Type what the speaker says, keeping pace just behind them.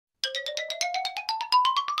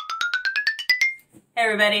Hey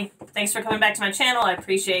everybody, thanks for coming back to my channel. I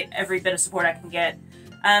appreciate every bit of support I can get.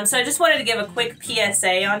 So I just wanted to give a quick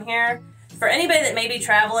PSA on here. For anybody that may be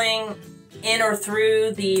traveling in or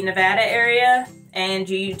through the Nevada area and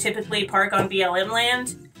you typically park on BLM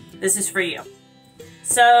land, this is for you.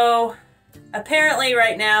 So apparently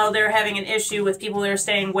right now they're having an issue with people that are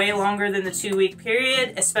staying way longer than the 2-week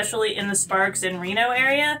period, especially in the Sparks and Reno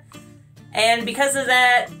area. And because of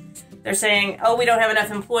that, they're saying, oh, we don't have enough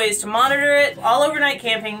employees to monitor it. All overnight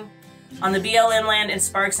camping on the BLM land in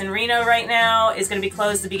Sparks and Reno right now is going to be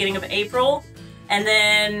closed the beginning of April. And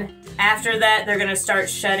then after that, they're going to start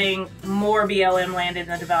shutting more BLM land in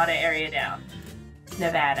the Nevada area down.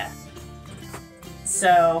 Nevada.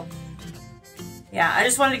 So, yeah, I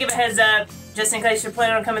just wanted to give a heads up, just in case you're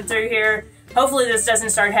planning on coming through here. Hopefully this doesn't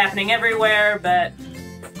start happening everywhere, but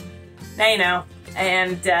now you know.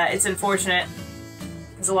 And it's unfortunate,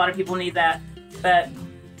 because a lot of people need that. But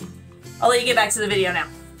I'll let you get back to the video now.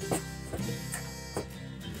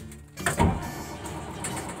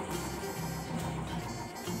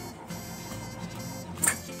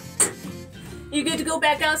 You get to go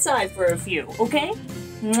back outside for a few, okay?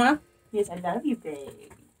 Mwah. Yes, I love you,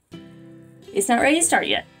 babe. It's not ready to start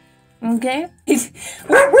yet, okay?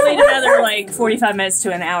 We'll wait another like 45 minutes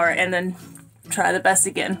to an hour and then try the best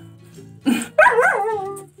again.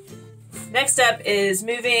 Next up is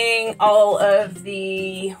moving all of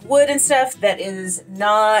the wood and stuff that is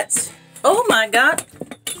not, oh my god,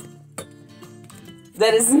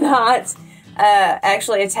 that is not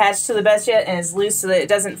actually attached to the bus yet and is loose so that it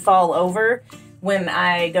doesn't fall over when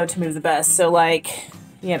I go to move the bus. So like,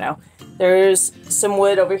 you know, there's some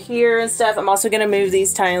wood over here and stuff. I'm also going to move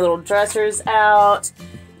these tiny little dressers out,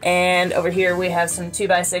 and over here we have some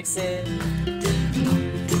 2x6s.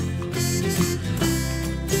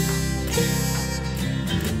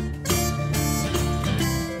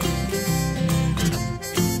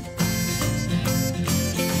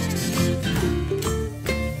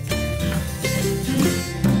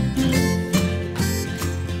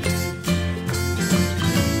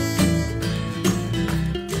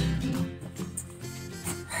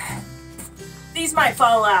 These might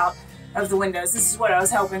fall out of the windows. This is what I was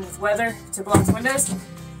helping with weather to block the windows.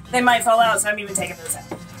 They might fall out, so I'm even taking those out.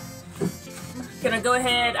 Gonna go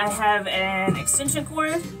ahead, I have an extension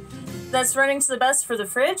cord that's running to the bus for the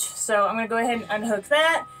fridge, so I'm gonna go ahead and unhook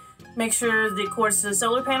that, make sure the cords to the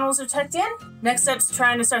solar panels are tucked in. Next step's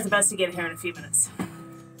trying to start the bus to get here in a few minutes.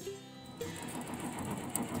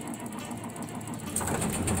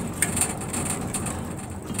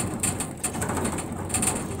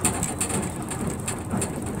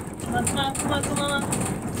 Come on, come on, come on. Come on.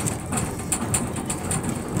 Yeah.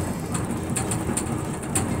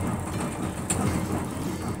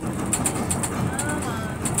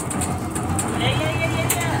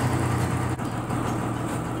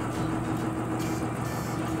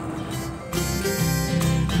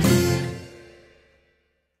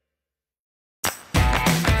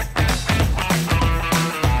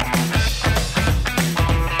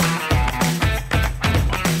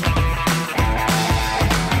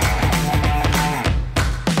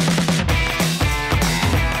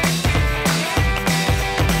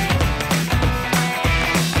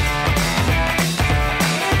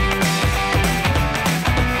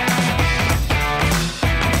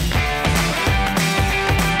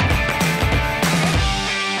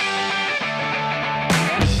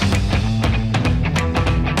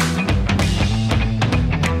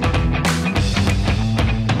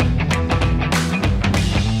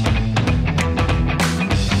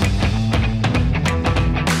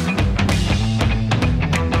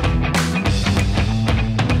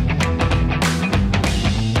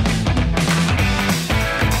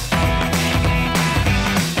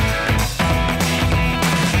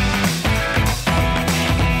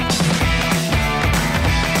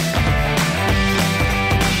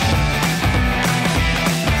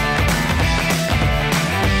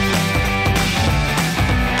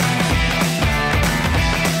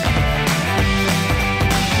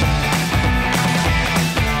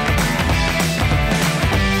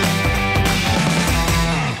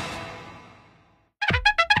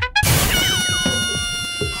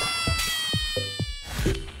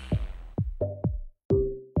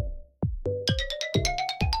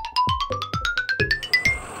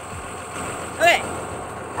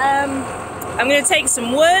 I'm going to take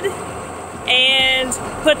some wood and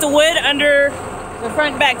put the wood under the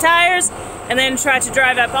front and back tires and then try to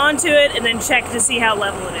drive up onto it and then check to see how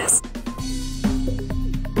level it is.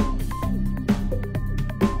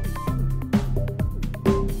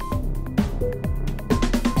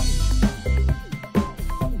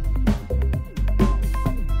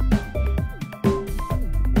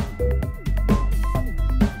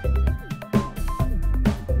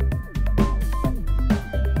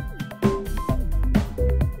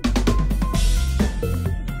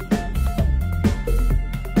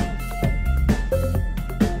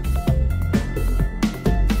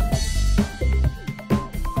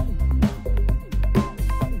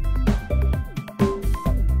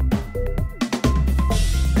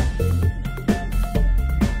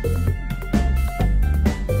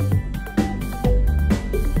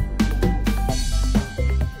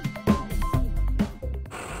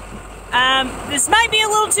 This might be a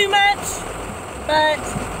little too much, but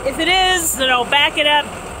if it is, then I'll back it up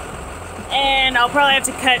and I'll probably have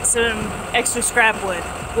to cut some extra scrap wood.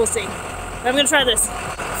 We'll see. But I'm gonna try this.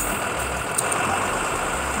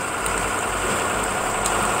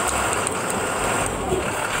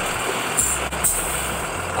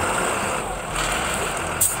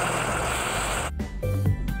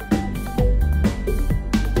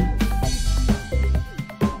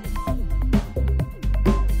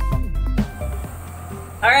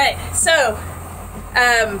 Alright, so,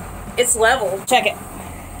 it's level. Check it.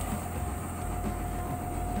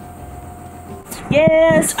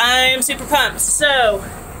 Yes, I'm super pumped. So,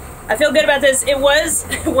 I feel good about this. It was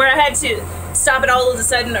where I had to stop it all of a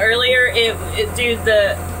sudden earlier.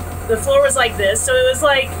 The floor was like this, so it was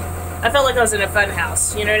like, I felt like I was in a fun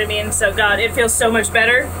house, you know what I mean? So God, it feels so much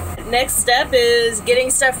better. Next step is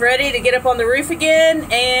getting stuff ready to get up on the roof again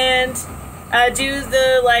and do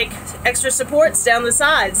the like extra supports down the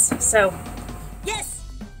sides. So, yes!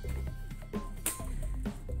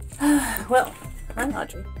 Well, I'm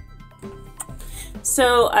Audrey.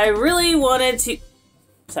 So I really wanted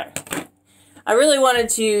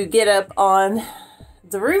to get up on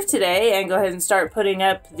the roof today and go ahead and start putting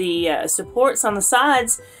up the supports on the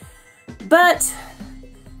sides, but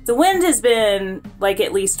the wind has been like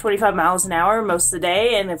at least 25 miles an hour most of the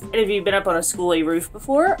day, and if any of you have been up on a Skoolie roof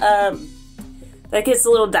before, that gets a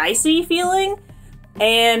little dicey feeling,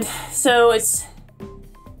 and so it's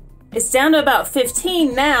down to about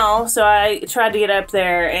 15 now, so I tried to get up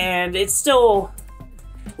there, and it's still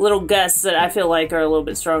little gusts that I feel like are a little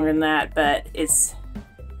bit stronger than that, but it's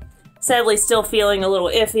sadly still feeling a little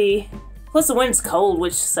iffy. Plus the wind's cold,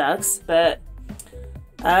 which sucks, but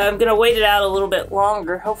I'm gonna wait it out a little bit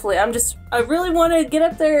longer. Hopefully, I really want to get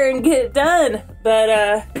up there and get it done, but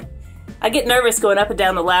I get nervous going up and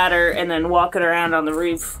down the ladder and then walking around on the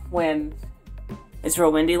roof when it's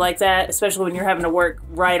real windy like that, especially when you're having to work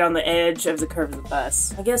right on the edge of the curve of the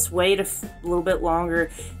bus. I guess wait a little bit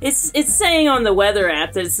longer. It's saying on the weather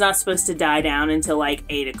app that it's not supposed to die down until like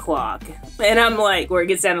 8 o'clock. And I'm like, where it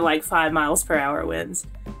gets down to like 5 miles per hour winds.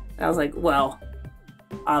 And I was like, well,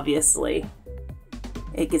 obviously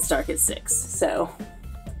it gets dark at 6, so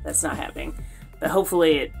that's not happening. But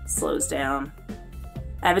hopefully it slows down.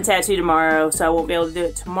 I have a tattoo tomorrow, so I won't be able to do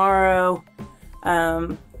it tomorrow.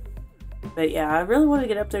 But yeah, I really want to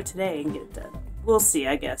get up there today and get it done. We'll see,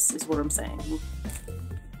 I guess, is what I'm saying.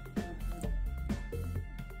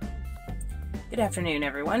 Good afternoon,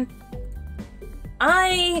 everyone.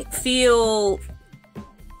 I'm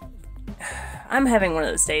having one of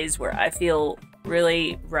those days where I feel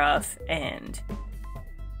really rough and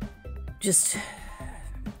just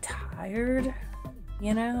tired,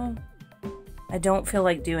 you know? I don't feel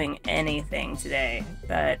like doing anything today,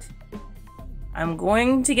 but I'm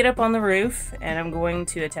going to get up on the roof and I'm going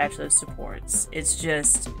to attach those supports. It's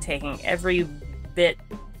just taking every bit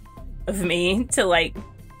of me to like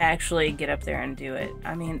actually get up there and do it.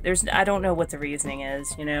 I mean, I don't know what the reasoning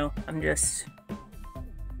is, you know? I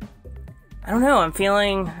don't know, I'm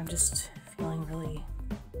just feeling really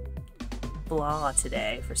blah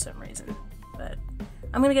today for some reason. But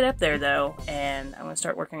I'm gonna get up there though, and I'm gonna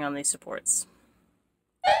start working on these supports.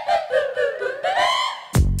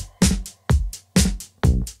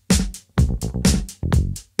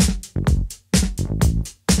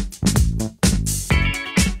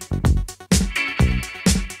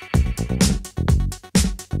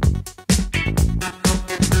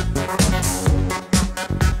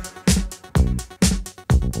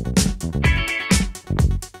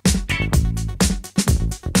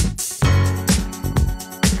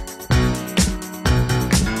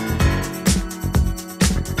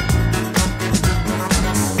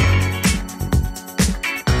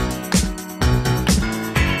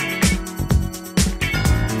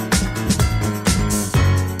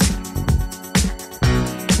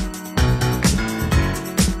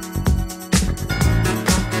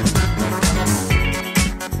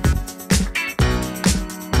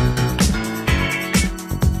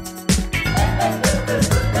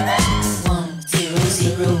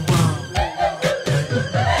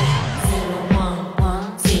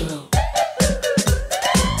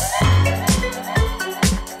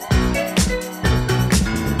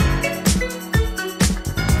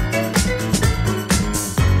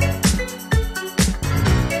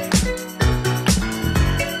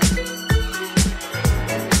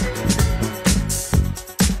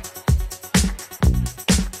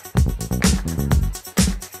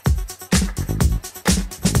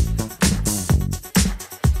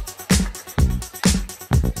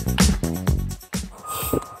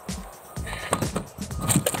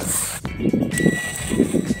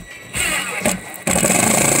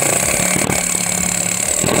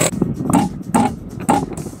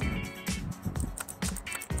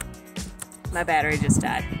 my battery just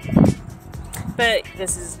died. But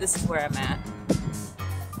this is where I'm at.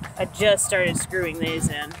 I just started screwing these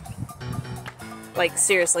in. Like,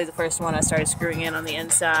 seriously, the first one I started screwing in on the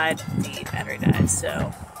inside, the battery died.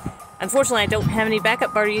 So, unfortunately, I don't have any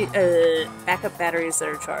backup batteries that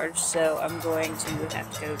are charged, so I'm going to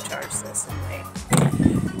have to go charge this anyway.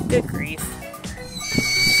 Good grief.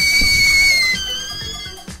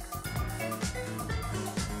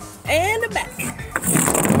 And I'm back.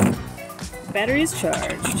 Battery is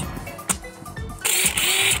charged.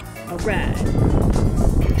 Alright.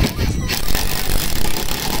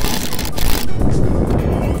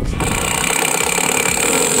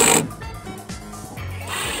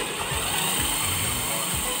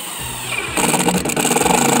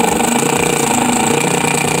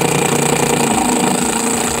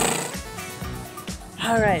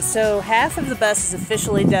 Alright, so half of the bus is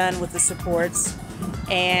officially done with the supports,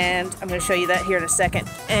 and I'm going to show you that here in a second.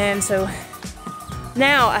 And so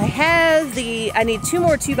now I need 2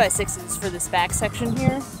 more 2x6s for this back section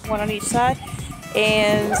here, one on each side,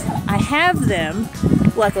 and I have them,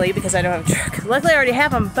 luckily, because I don't have a truck. Luckily I already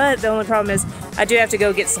have them, but the only problem is I do have to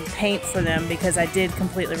go get some paint for them because I did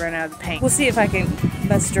completely run out of the paint. We'll see if I can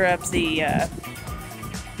muster up the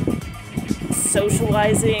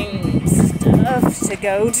socializing stuff to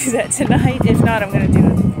go do that tonight. If not, I'm going to do it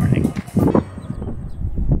in the morning.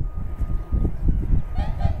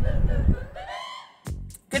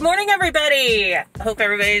 Good morning, everybody! I hope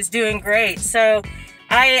everybody's doing great. So,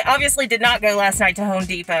 I obviously did not go last night to Home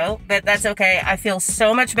Depot, but that's okay. I feel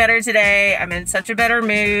so much better today. I'm in such a better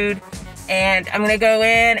mood. And I'm going to go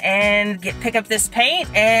in and pick up this paint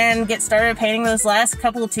and get started painting those last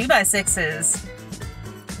couple of 2x6s.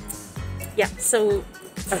 Yeah, so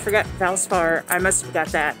I forgot Valspar. I must have got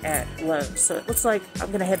that at Lowe's. So it looks like I'm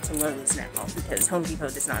going to head to Lowe's now because Home Depot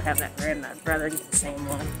does not have that brand. I'd rather get the same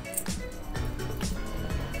one.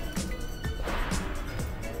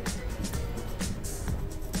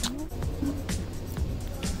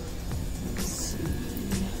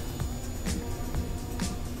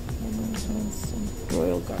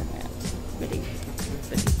 Royal Garnet. Ready.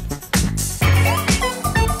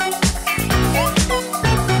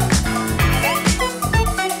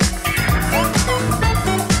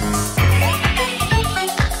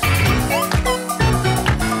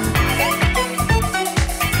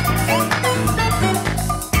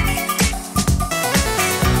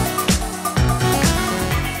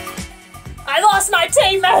 I lost my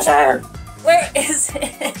tape measure! Where is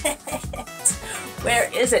it? Where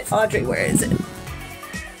is it, Audrey? Where is it?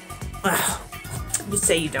 Well, you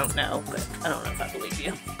say you don't know, but I don't know if I believe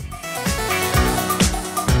you.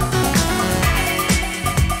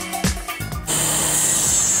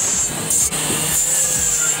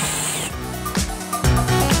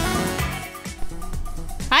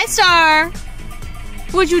 Hi, Star.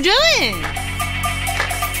 What you doing?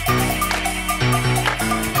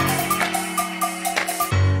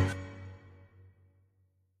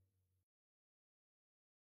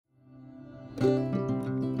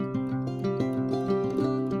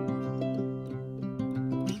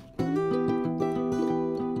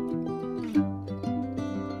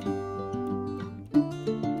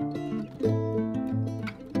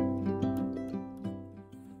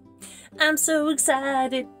 I'm so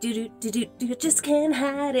excited, just can't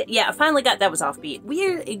hide it. Yeah, I finally got that was offbeat.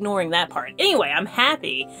 We're ignoring that part. Anyway, I'm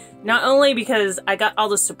happy, not only because I got all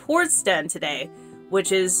the supports done today,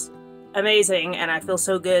 which is amazing, and I feel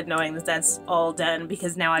so good knowing that that's all done,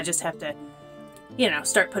 because now I just have to, you know,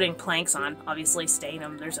 start putting planks on. Obviously, stain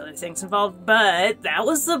them, there's other things involved, but that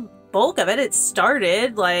was the bulk of it. It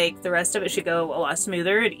started, like, the rest of it should go a lot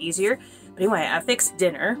smoother and easier. But anyway, I fixed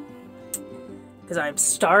dinner, because I'm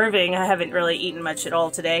starving. I haven't really eaten much at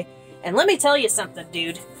all today. And let me tell you something,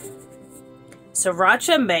 dude.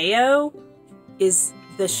 Sriracha mayo is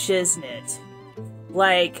the shiznit.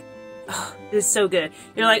 Like, oh, it's so good.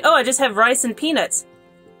 You're like, oh, I just have rice and peanuts.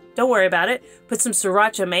 Don't worry about it. Put some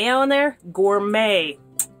sriracha mayo in there. Gourmet.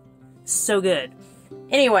 So good.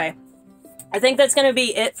 Anyway, I think that's going to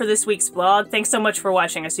be it for this week's vlog. Thanks so much for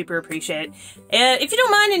watching. I super appreciate it. And if you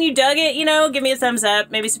don't mind and you dug it, you know, give me a thumbs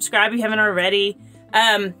up. Maybe subscribe if you haven't already.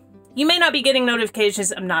 You may not be getting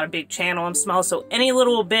notifications. I'm not a big channel. I'm small, so any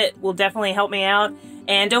little bit will definitely help me out.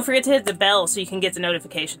 And don't forget to hit the bell so you can get the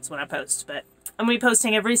notifications when I post. But I'm going to be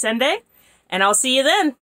posting every Sunday, and I'll see you then.